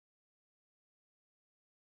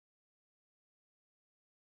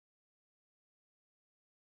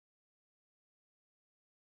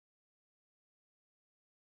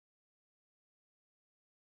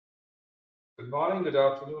Good morning, good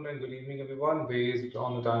afternoon, and good evening, everyone, based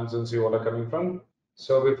on the time zones you all are coming from.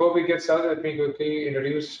 So before we get started, let me quickly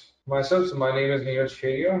introduce myself. So my name is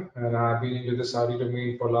𝐂𝐝𝐿, and I've been into this IT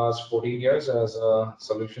domain for the last 14 years as a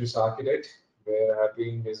solutions architect, where I've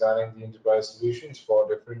been designing the enterprise solutions for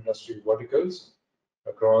different industry verticals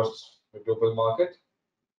across the global market.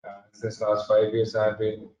 And since the last 5 years, I've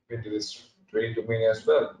been into this training domain as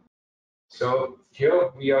well. So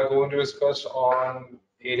here we are going to discuss on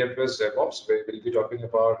AWS DevOps, where we'll be talking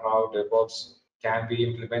about how DevOps can be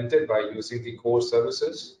implemented by using the core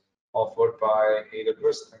services offered by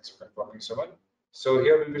AWS. Thanks for informing so much. So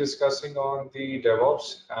here we'll be discussing on the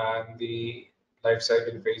DevOps and the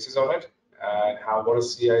lifecycle phases on it, and what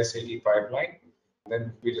is CI/CD pipeline.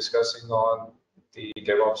 Then we'll be discussing on the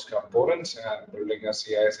DevOps components and building a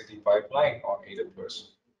CI/CD pipeline on AWS.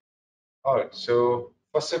 All right, so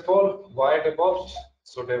first of all, why DevOps?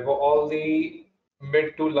 So all the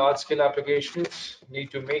mid to large scale applications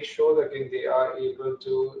need to make sure that they are able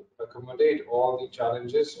to accommodate all the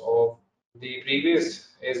challenges of the previous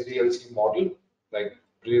SDLC model. Like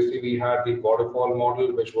previously we had the waterfall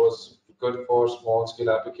model, which was good for small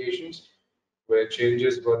scale applications where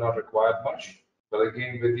changes were not required much. But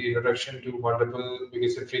again, with the introduction to multiple,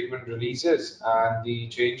 because of frequent releases and the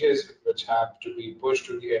changes which have to be pushed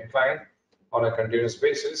to the end client on a continuous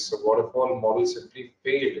basis, so waterfall model simply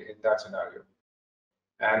failed in that scenario.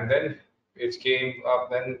 And then it came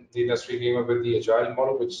up, then the industry came up with the agile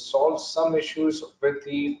model, which solves some issues with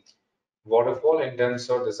the waterfall in terms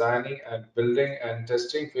of designing and building and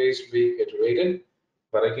testing phase being iterated.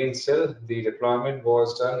 But again, still the deployment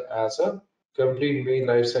was done as a complete main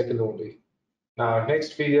life cycle only. Now,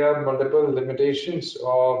 next we have multiple limitations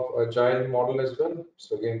of agile model as well.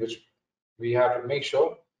 So again, which we have to make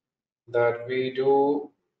sure that we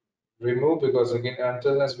do remove, because again,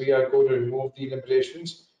 until as we are going to remove the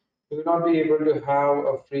limitations, we will not be able to have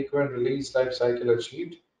a frequent release life cycle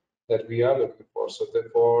achieved that we are looking for. So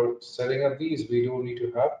therefore, setting up these, we do need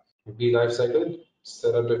to have the life cycle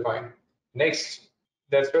set up defined. Next,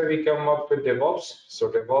 that's where we come up with DevOps. So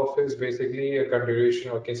DevOps is basically a configuration,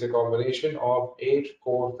 or can say combination of 8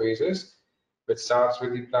 core phases, which starts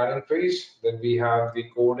with the planning phase. Then we have the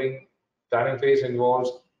coding. Planning phase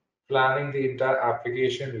involves planning the entire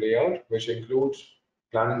application layout, which includes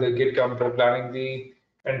planning the Git component, planning the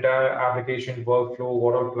entire application workflow,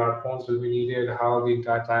 what all platforms will be needed, how the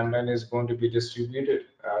entire timeline is going to be distributed.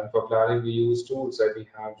 And for planning, we use tools that we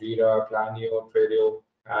have Jira, Planio, Trello,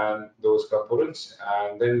 and those components.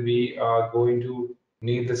 And then we are going to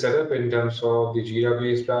need the setup in terms of the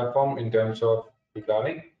Jira-based platform, in terms of the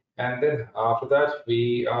planning. And then after that,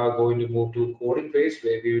 we are going to move to coding phase,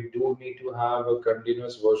 where we do need to have a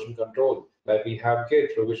continuous version control. Like we have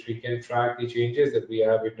Git, through which we can track the changes that we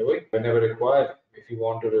have been doing whenever required. If you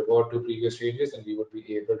want to revert to previous changes, then we would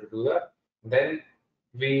be able to do that. Then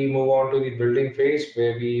we move on to the building phase,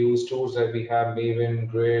 where we use tools that we have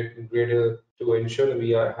Maven, Gradle, to ensure that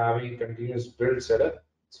we are having continuous build setup,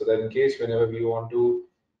 so that in case whenever we want to,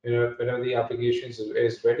 whenever the application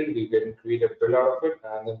is ready, we can create a build out of it,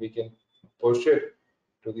 and then we can push it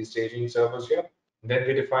to the staging servers here. Then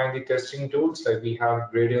we define the testing tools, like we have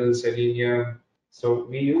Gradle, Selenium. So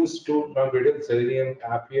we use Gradle, Selenium,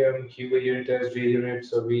 Appium, QA unit test, JUnit.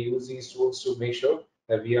 So we use these tools to make sure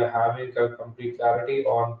that we are having a complete clarity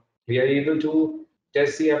on, we are able to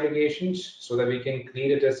test the applications so that we can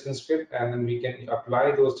create a testing script, and then we can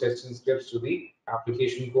apply those testing scripts to the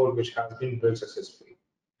application code which has been built successfully.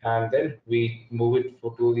 And then we move it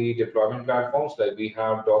to the deployment platforms, like we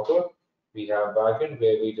have Docker, we have backend,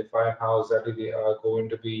 where we define how exactly they are going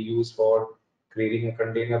to be used for creating a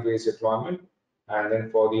container-based deployment. And then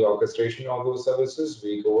for the orchestration of those services,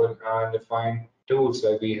 we go in and define tools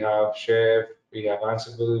like we have Chef, we have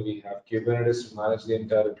Ansible, we have Kubernetes to manage the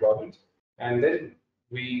entire deployment. And then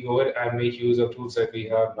we go in and make use of tools like we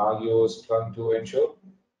have Nagios, Splunk, to ensure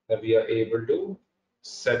that we are able to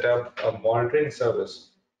set up a monitoring service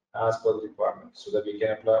as per the requirement, so that we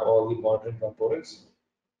can apply all the monitoring components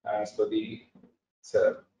as per the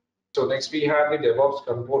setup. So next we have the DevOps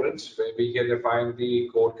components, where we can define the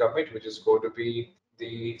code commit, which is going to be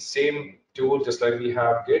the same tool, just like we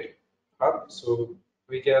have GitHub. So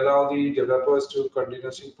we can allow the developers to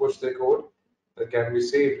continuously push their code that can be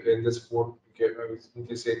saved in this code, we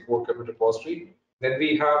can say code commit repository. Then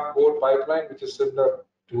we have code pipeline, which is similar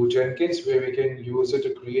to Jenkins, where we can use it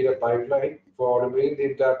to create a pipeline for automating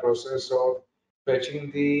the entire process of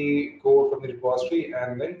fetching the code from the repository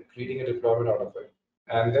and then creating a deployment out of it.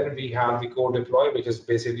 And then we have the code deploy, which is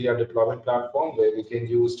basically a deployment platform where we can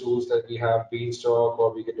use tools that we have Beanstalk,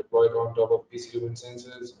 or we can deploy it on top of EC2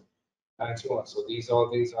 instances. and so on. So these all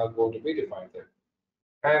things are going to be defined there.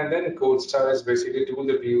 And then code star is basically tool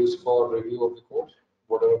that we use for review of the code,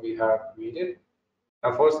 whatever we have created.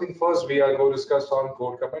 Now, first thing first, we are going to discuss on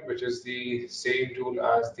code commit, which is the same tool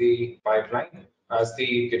as the pipeline, as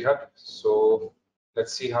the GitHub. So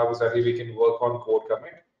let's see how exactly we can work on code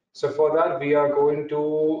commit. So for that, we are going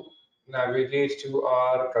to navigate to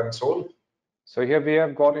our console. So here we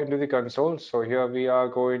have got into the console. So here we are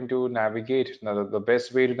going to navigate. Now, the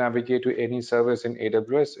best way to navigate to any service in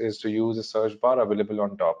AWS is to use the search bar available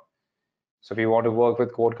on top. So if we want to work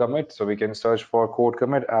with code commit, so we can search for code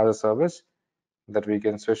commit as a service that we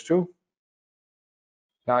can switch to.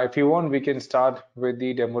 Now, if you want, we can start with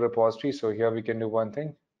the demo repository. So here we can do one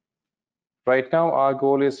thing. Right now, our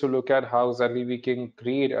goal is to look at how exactly we can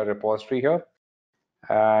create a repository here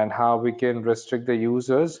and how we can restrict the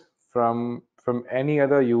users from any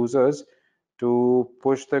other users to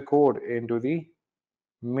push the code into the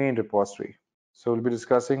main repository. So we'll be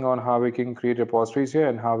discussing on how we can create repositories here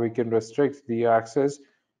and how we can restrict the access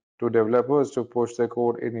to developers to push their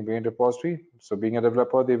code in the main repository. So being a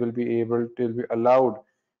developer, they will be allowed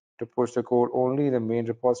to push the code only in the main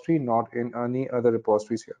repository, not in any other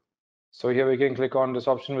repositories here. So here we can click on this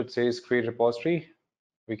option which says create repository.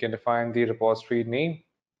 We can define the repository name.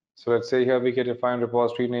 So let's say here we can define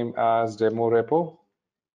repository name as demo repo.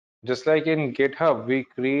 Just like in GitHub, we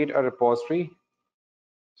create a repository.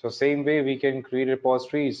 So same way we can create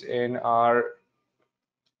repositories in our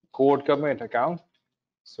code commit account.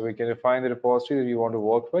 So we can define the repository that we want to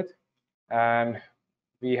work with. And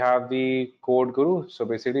we have the code guru. So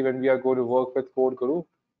basically when we are going to work with code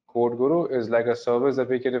guru is like a service that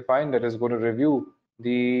we can define that is going to review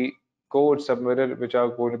the code submitted which are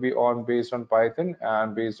going to be on based on Python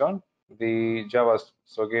and based on the Java.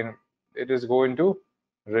 So again, it is going to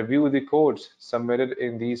review the codes submitted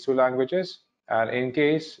in these two languages, and in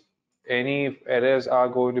case any errors are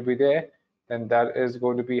going to be there, then that is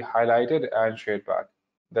going to be highlighted and shared back.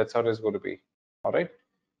 That's how it is going to be. All right.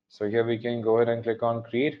 So here we can go ahead and click on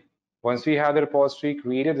create. Once we have the repository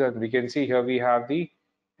created, then we can see here we have the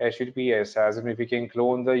HTTPS, as in if we can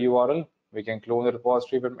clone the URL, we can clone the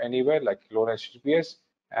repository from anywhere, like clone HTTPS.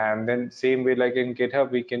 And then same way like in GitHub,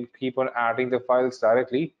 we can keep on adding the files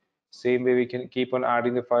directly. Same way we can keep on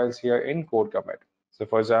adding the files here in code commit. So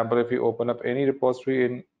for example, if you open up any repository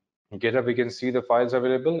in GitHub, we can see the files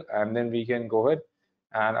available, and then we can go ahead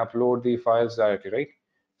and upload the files directly, right?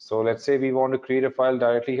 So let's say we want to create a file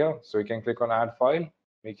directly here. So we can click on add file.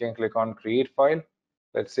 We can click on create file.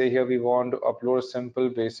 Let's say here we want to upload a simple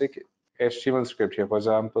basic HTML script here. For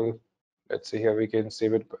example, let's say here we can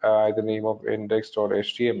save it by the name of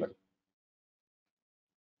index.html.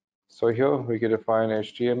 So here we can define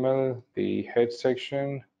HTML, the head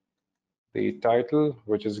section, the title,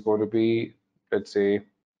 which is going to be, let's say,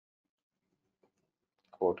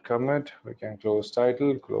 code commit. We can close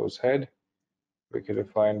title, close head. We can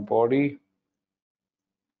define body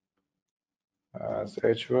as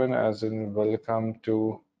h1, as in welcome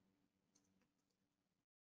to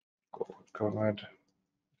code commit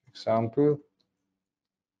example.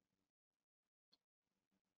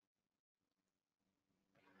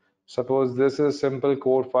 Suppose this is simple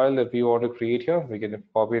code file that we want to create here. We can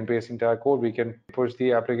copy and paste entire code. We can push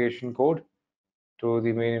the application code to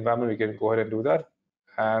the main environment. We can go ahead and do that.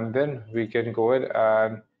 And then we can go ahead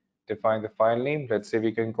and define the file name. Let's say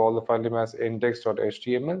we can call the file name as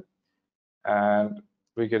index.html. And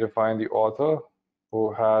we can define the author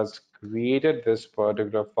who has created this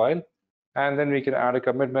particular file. And then we can add a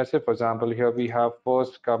commit message. For example, here we have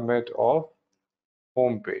first commit of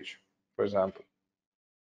home page, for example.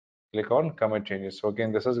 Click on commit changes. So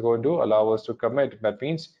again, this is going to allow us to commit. That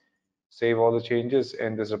means save all the changes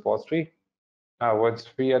in this repository. Now, once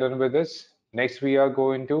we are done with this, next we are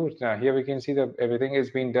going to, now here we can see that everything is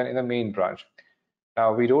being done in the main branch.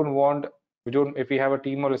 Now if we have a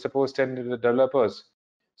team of, let's suppose 10 developers,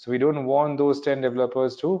 so we don't want those 10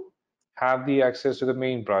 developers to have the access to the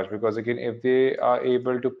main branch, because again, if they are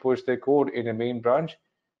able to push their code in the main branch,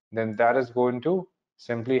 then that is going to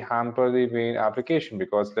simply hamper the main application,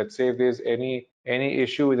 because let's say if there's any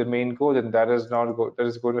issue with the main code, then that is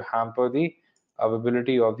going to hamper the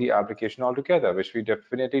availability of the application altogether, which we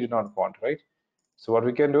definitely do not want, right? So what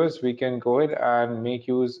we can do is we can go ahead and we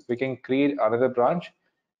can create another branch,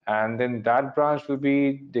 and then that branch will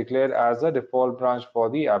be declared as a default branch for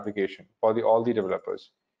the application for all the developers,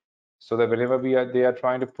 so that whenever they are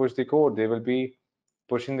trying to push the code, they will be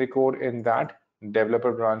pushing the code in that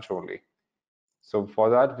developer branch only. So for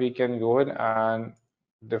that, we can go ahead and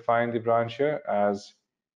define the branch here as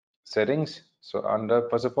settings. So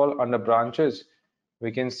first of all, under branches,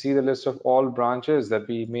 we can see the list of all branches that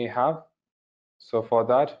we may have. So for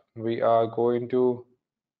that, we are going to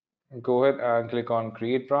go ahead and click on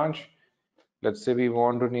create branch. Let's say we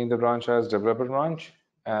want to name the branch as developer branch,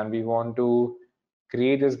 and we want to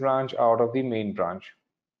create this branch out of the main branch,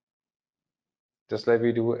 just like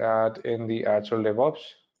we do in the actual DevOps.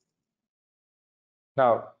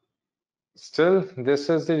 Now, still, this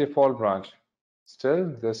is the default branch.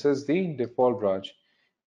 Still, this is the default branch.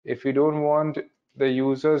 If you don't want the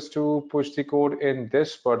users to push the code in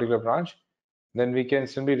this particular branch, then we can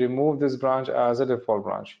simply remove this branch as a default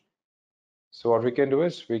branch. So what we can do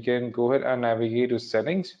is we can go ahead and navigate to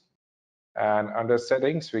settings, and under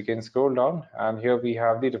settings we can scroll down, and here we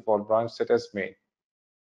have the default branch set as main.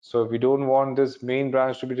 So if we don't want this main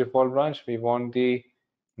branch to be default branch, we want the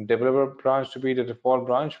developer branch to be the default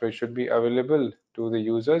branch, which should be available to the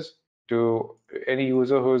users, to any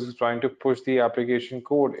user who is trying to push the application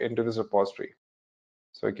code into this repository.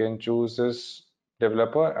 So I can choose this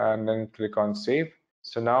developer and then click on save.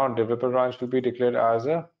 So now developer branch will be declared as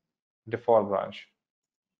a default branch.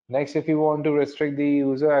 Next, if you want to restrict the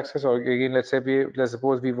user access, or again, let's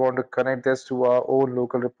suppose we want to connect this to our own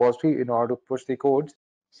local repository in order to push the codes.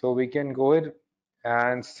 So we can go ahead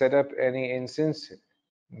and set up any instance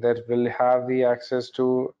that will have the access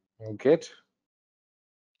to Git.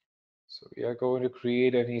 So we are going to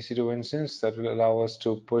create an EC2 instance that will allow us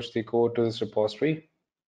to push the code to this repository.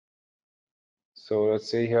 So let's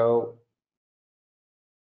say here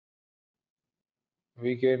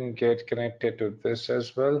we can get connected to this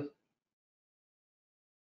as well.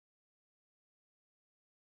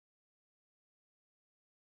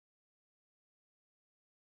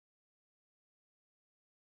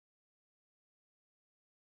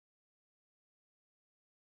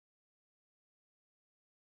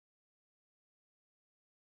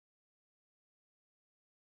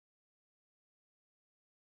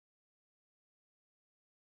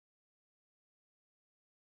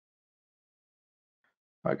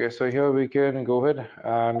 Okay, so here we can go ahead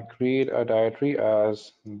and create a directory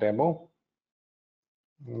as demo.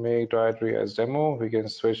 Make directory as demo. We can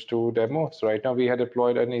switch to demo. So right now we had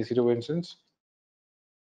deployed an EC2 instance,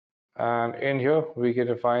 and in here we can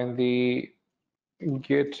define the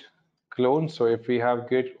git clone. So if we have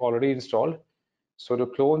git already installed, so to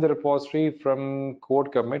clone the repository from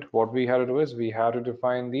code commit, what we have to do is we have to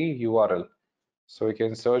define the URL. So we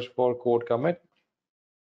can search for code commit.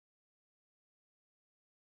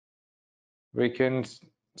 We can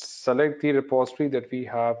select the repository that we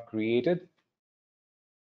have created,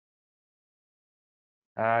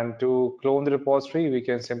 and to clone the repository we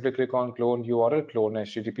can simply click on clone URL, clone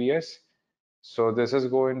HTTPS. So this is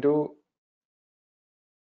going to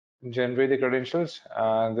generate the credentials,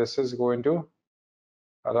 and this is going to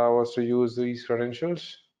allow us to use these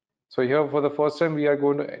credentials. So here for the first time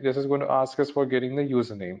this is going to ask us for getting the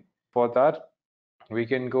username. For that, we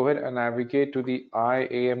can go ahead and navigate to the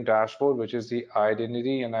IAM dashboard, which is the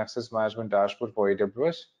Identity and Access Management dashboard for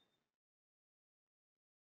AWS.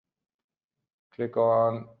 Click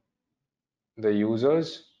on the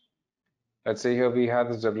users. Let's say here we have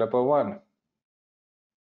this developer one.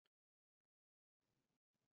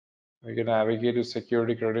 We can navigate to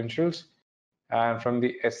security credentials, and from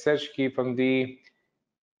the SSH key, from the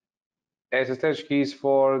SSH keys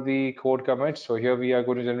for the code commits. So here we are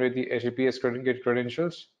going to generate the HTTPS get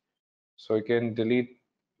credentials. So you can delete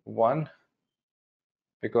one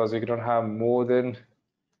because you don't have more than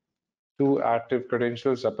 2 active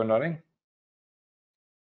credentials up and running.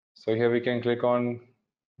 So here we can click on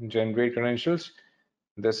generate credentials.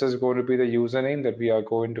 This is going to be the username that we are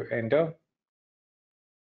going to enter.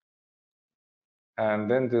 And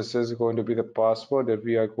then this is going to be the password that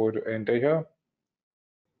we are going to enter here.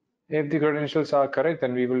 If the credentials are correct,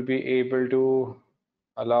 then we will be able to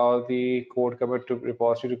allow the code commit to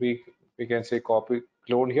repository to be, we can say, copy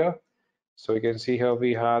cloned here. So you can see here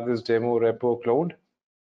we have this demo repo cloned.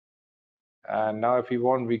 And now if we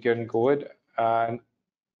want, we can go ahead and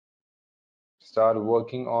start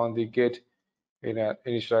working on the Git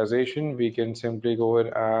initialization. We can simply go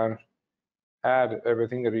ahead and add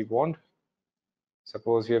everything that we want.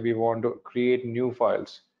 Suppose here we want to create new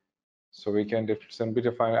files. So we can simply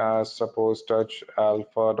define as suppose touch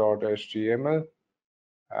alpha.html,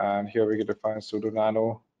 and here we can define sudo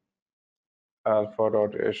nano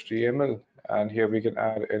alpha.html, and here we can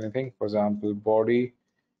add anything, for example body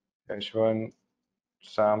h1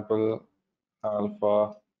 sample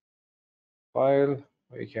alpha file.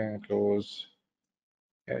 We can close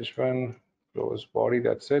h1, close body,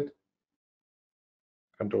 that's it.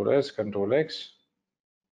 Control S, Control X,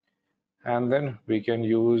 and then we can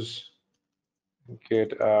use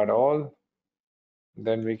git add all.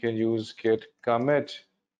 Then we can use git commit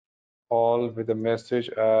all with the message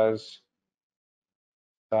as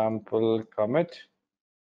sample commit.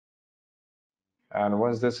 And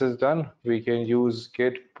once this is done, we can use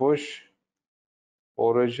git push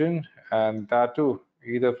origin, and that too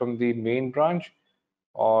either from the main branch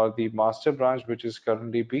or the master branch, which is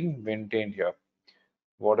currently being maintained here.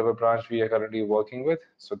 Whatever branch we are currently working with,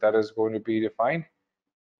 so that is going to be defined,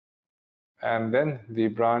 and then the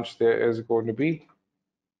branch there is going to be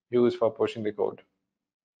used for pushing the code.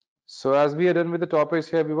 So as we are done with the topics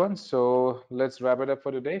here, everyone, so let's wrap it up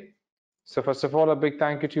for today. So first of all, a big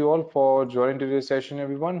thank you to you all for joining today's session,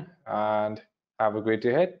 everyone, and have a great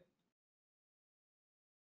day ahead.